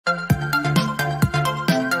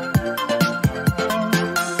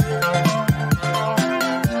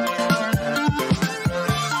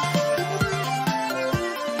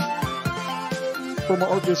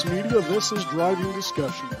From Argus Media, this is Driving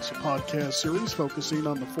Discussions, a podcast series focusing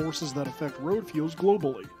on the forces that affect road fuels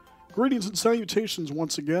globally. Greetings and salutations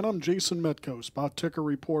once again. I'm Jason Metko, spot ticker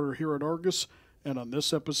reporter here at Argus, and on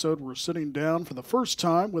this episode we're sitting down for the first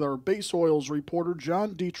time with our base oils reporter,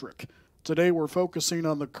 John Dietrich. Today we're focusing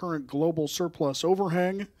on the current global surplus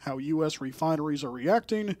overhang, how U.S. refineries are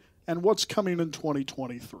reacting, and what's coming in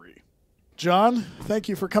 2023. John, thank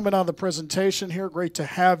you for coming on the presentation here. Great to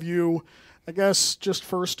have you. I guess just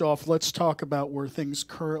first off, let's talk about where things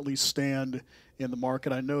currently stand in the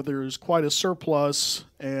market. I know there's quite a surplus,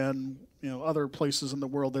 and other places in the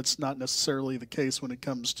world that's not necessarily the case when it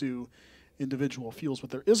comes to individual fuels, but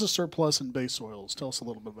there is a surplus in base oils. Tell us a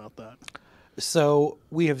little bit about that. So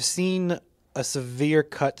we have seen a severe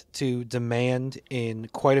cut to demand in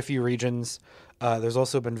quite a few regions. There's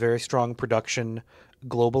also been very strong production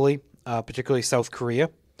globally, particularly South Korea.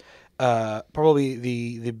 Probably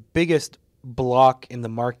the biggest block in the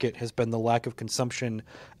market has been the lack of consumption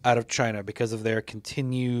out of China because of their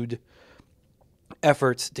continued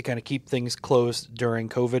efforts to kind of keep things closed during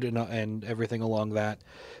COVID and everything along that.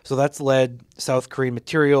 So that's led South Korean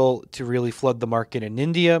material to really flood the market in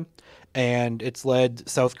India, and it's led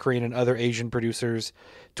South Korean and other Asian producers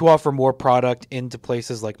to offer more product into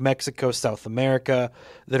places like Mexico, South America,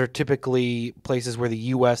 that are typically places where the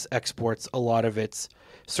U.S. exports a lot of its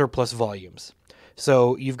surplus volumes.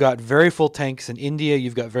 So you've got very full tanks in India,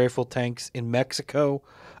 you've got very full tanks in Mexico,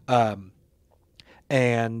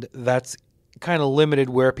 and that's kind of limited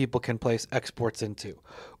where people can place exports into.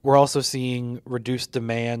 We're also seeing reduced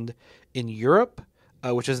demand in Europe,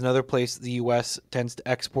 which is another place the U.S. tends to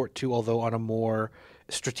export to, although on a more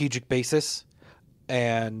strategic basis.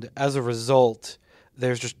 And as a result,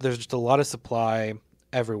 there's just a lot of supply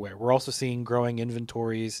everywhere. We're also seeing growing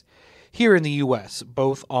inventories here in the U.S.,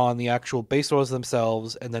 both on the actual base oils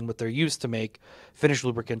themselves and then what they're used to make finished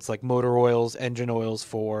lubricants like motor oils, engine oils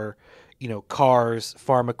for, cars,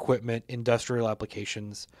 farm equipment, industrial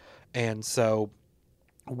applications. And so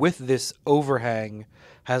with this overhang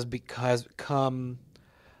has come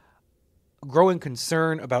growing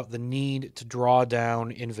concern about the need to draw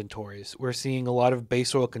down inventories. We're seeing a lot of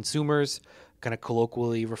base oil consumers, kind of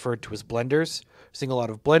colloquially referred to as blenders, seeing a lot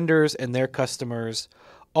of blenders and their customers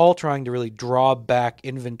all trying to really draw back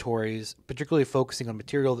inventories, particularly focusing on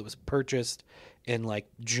material that was purchased in like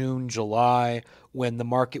June, July, when the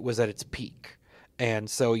market was at its peak. And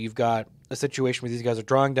so you've got a situation where these guys are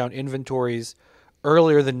drawing down inventories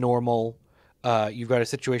earlier than normal. You've got a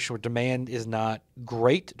situation where demand is not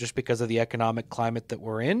great just because of the economic climate that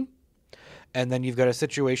we're in. And then you've got a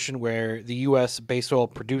situation where the U.S. base oil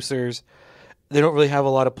producers, they don't really have a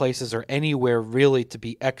lot of places or anywhere really to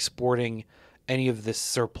be exporting any of this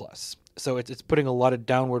surplus. So it's putting a lot of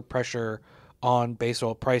downward pressure on base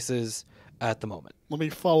oil prices at the moment. Let me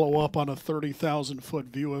follow up on a 30,000-foot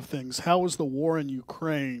view of things. How is the war in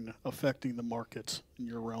Ukraine affecting the markets in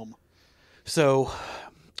your realm? So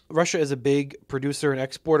Russia is a big producer and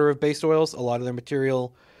exporter of base oils. A lot of their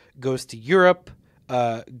material goes to Europe,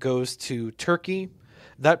 goes to Turkey.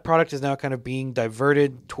 That product is now kind of being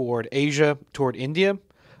diverted toward Asia, toward India.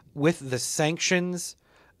 With the sanctions,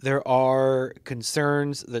 there are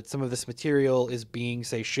concerns that some of this material is being,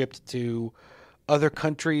 say, shipped to other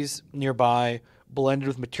countries nearby, blended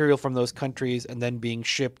with material from those countries, and then being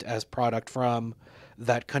shipped as product from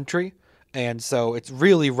that country. And so it's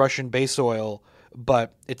really Russian base oil,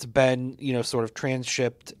 but it's been, sort of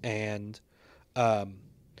transshipped and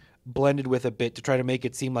blended with a bit to try to make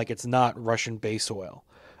it seem like it's not Russian base oil.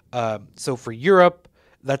 So for Europe,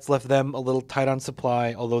 that's left them a little tight on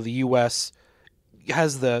supply, although the U.S.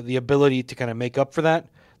 has the ability to kind of make up for that.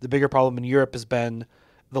 The bigger problem in Europe has been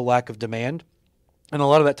the lack of demand. And a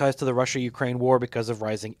lot of that ties to the Russia-Ukraine war because of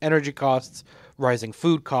rising energy costs, rising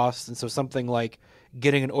food costs. And so something like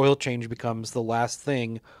getting an oil change becomes the last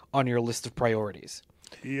thing on your list of priorities.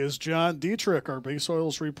 He is John Dietrich, our base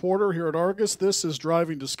oils reporter here at Argus. This is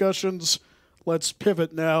Driving Discussions. Let's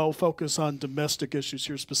pivot now, focus on domestic issues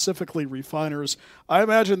here, specifically refiners. I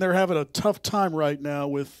imagine they're having a tough time right now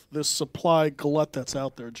with this supply glut that's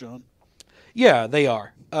out there, John. Yeah, they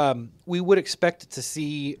are. We would expect to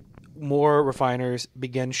see more refiners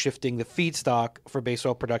begin shifting the feedstock for base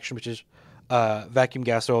oil production, which is vacuum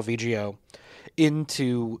gas oil, VGO,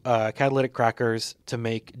 into catalytic crackers to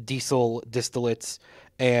make diesel distillates.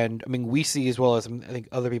 And, we see, as well as I think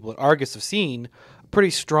other people at Argus have seen, a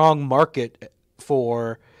pretty strong market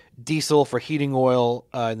for diesel, for heating oil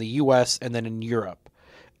in the U.S. and then in Europe.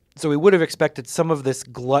 So we would have expected some of this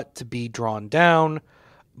glut to be drawn down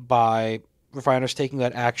by refiners taking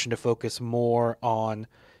that action to focus more on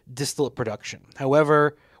distillate production.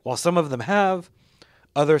 However, while some of them have,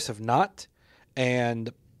 Others have not,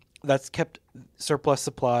 and that's kept surplus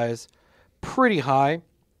supplies pretty high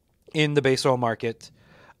in the base oil market.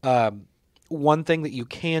 One thing that you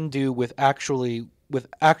can do with actually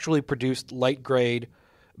produced light grade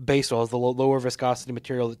base oils, the lower viscosity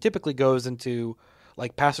material that typically goes into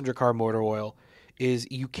like passenger car motor oil, is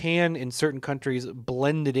you can in certain countries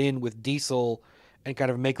blend it in with diesel and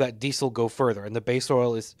kind of make that diesel go further. And the base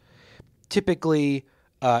oil is typically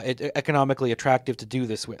economically attractive to do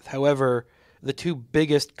this with. However, the two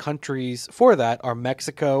biggest countries for that are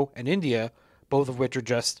Mexico and India, both of which are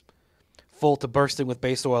just full to bursting with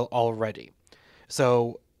base oil already.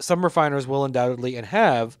 So some refiners will undoubtedly and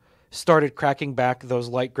have started cracking back those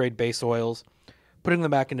light grade base oils, putting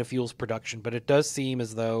them back into fuels production. But it does seem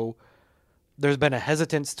as though there's been a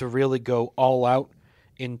hesitance to really go all out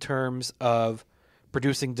in terms of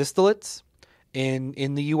producing distillates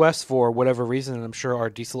in the U.S. for whatever reason, and I'm sure our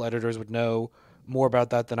diesel editors would know more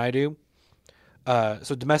about that than I do.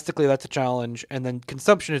 So domestically, that's a challenge, and then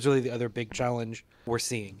consumption is really the other big challenge we're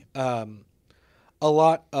seeing. A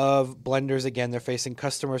lot of blenders, again, they're facing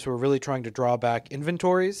customers who are really trying to draw back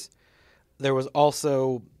inventories. There was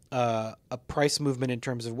also a price movement in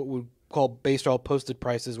terms of what we call base oil posted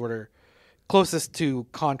prices, what are closest to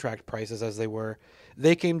contract prices as they were.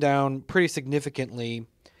 They came down pretty significantly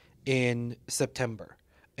in September,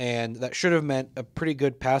 and that should have meant a pretty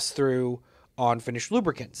good pass-through on finished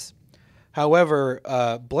lubricants. However,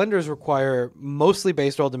 blenders require mostly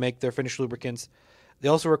base oil to make their finished lubricants. They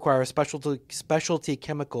also require specialty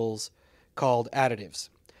chemicals called additives.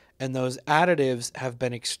 And those additives have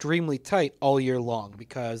been extremely tight all year long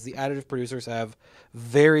because the additive producers have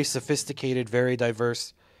very sophisticated, very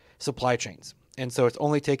diverse supply chains. And so it's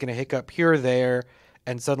only taken a hiccup here or there,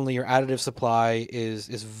 and suddenly your additive supply is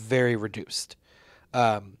very reduced.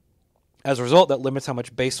 As a result, that limits how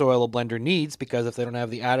much base oil a blender needs, because if they don't have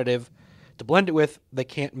the additive to blend it with, they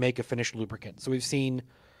can't make a finished lubricant. So we've seen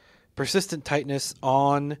persistent tightness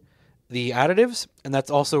on the additives, and that's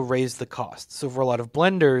also raised the cost. So for a lot of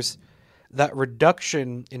blenders, that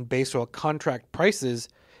reduction in base oil contract prices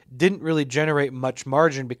didn't really generate much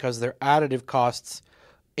margin because their additive costs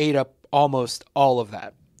ate up almost all of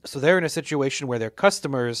that. So they're in a situation where their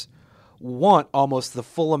customers want almost the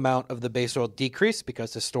full amount of the base oil decrease,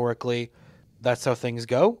 because historically that's how things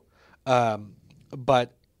go.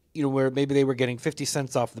 But where maybe they were getting 50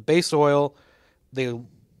 cents off the base oil, they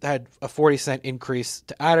had a 40-cent increase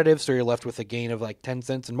to additives, so you're left with a gain of like 10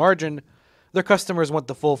 cents in margin. Their customers want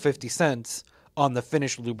the full 50 cents on the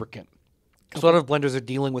finished lubricant. So a lot of blenders are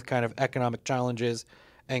dealing with kind of economic challenges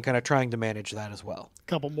and kind of trying to manage that as well. A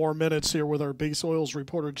couple more minutes here with our base oils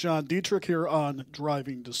reporter John Dietrich here on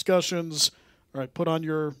Driving Discussions. All right, put on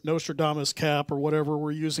your Nostradamus cap or whatever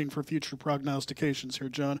we're using for future prognostications here,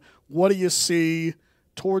 John. What do you see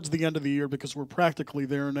towards the end of the year, because we're practically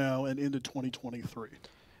there now and into 2023?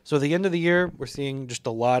 So at the end of the year, we're seeing just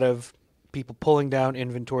a lot of people pulling down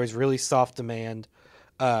inventories, really soft demand.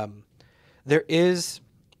 There is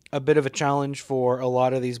a bit of a challenge for a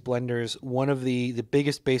lot of these blenders. One of the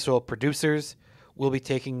biggest base oil producers will be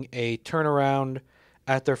taking a turnaround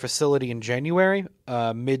at their facility in January,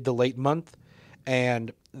 mid to late month,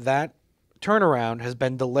 and that turnaround has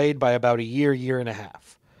been delayed by about a year and a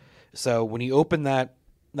half. So when you open that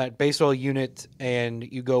base oil unit and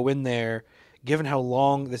you go in there, given how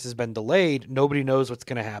long this has been delayed, nobody knows what's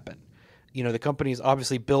going to happen. The company is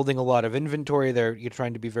obviously building a lot of inventory. You're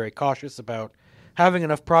trying to be very cautious about having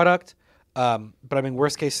enough product. But I mean,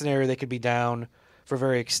 worst case scenario, they could be down for a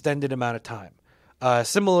very extended amount of time.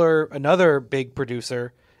 Another big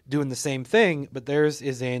producer doing the same thing, but theirs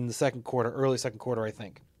is in the early second quarter, I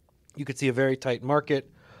think. You could see a very tight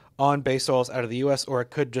market on base oils out of the U.S., or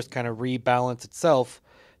it could just kind of rebalance itself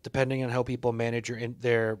depending on how people manage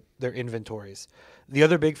their inventories. The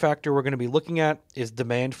other big factor we're going to be looking at is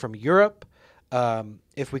demand from Europe.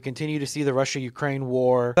 If we continue to see the Russia-Ukraine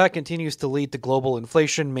war, that continues to lead to global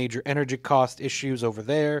inflation, major energy cost issues over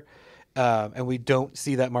there, and we don't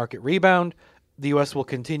see that market rebound, the U.S. will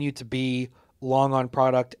continue to be long on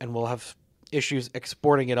product and will have issues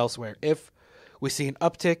exporting it elsewhere. If we see an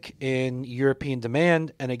uptick in European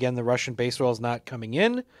demand, and again, the Russian base oil is not coming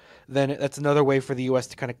in, then that's another way for the U.S.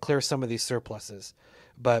 to kind of clear some of these surpluses.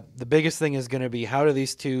 But the biggest thing is going to be, how do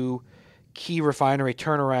these two key refinery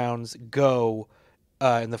turnarounds go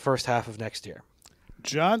in the first half of next year?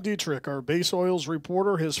 John Dietrich, our base oils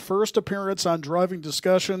reporter, his first appearance on Driving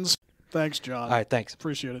Discussions. Thanks, John. All right, thanks.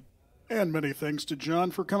 Appreciate it. And many thanks to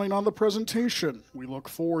John for coming on the presentation. We look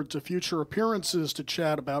forward to future appearances to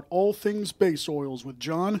chat about all things base oils with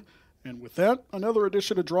John. And with that, another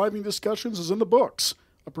edition of Driving Discussions is in the books.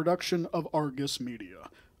 a production of Argus Media.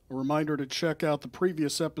 A reminder to check out the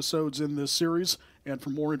previous episodes in this series, and for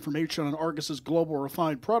more information on Argus's global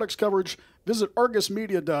refined products coverage, visit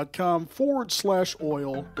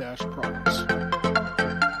argusmedia.com/oil-products.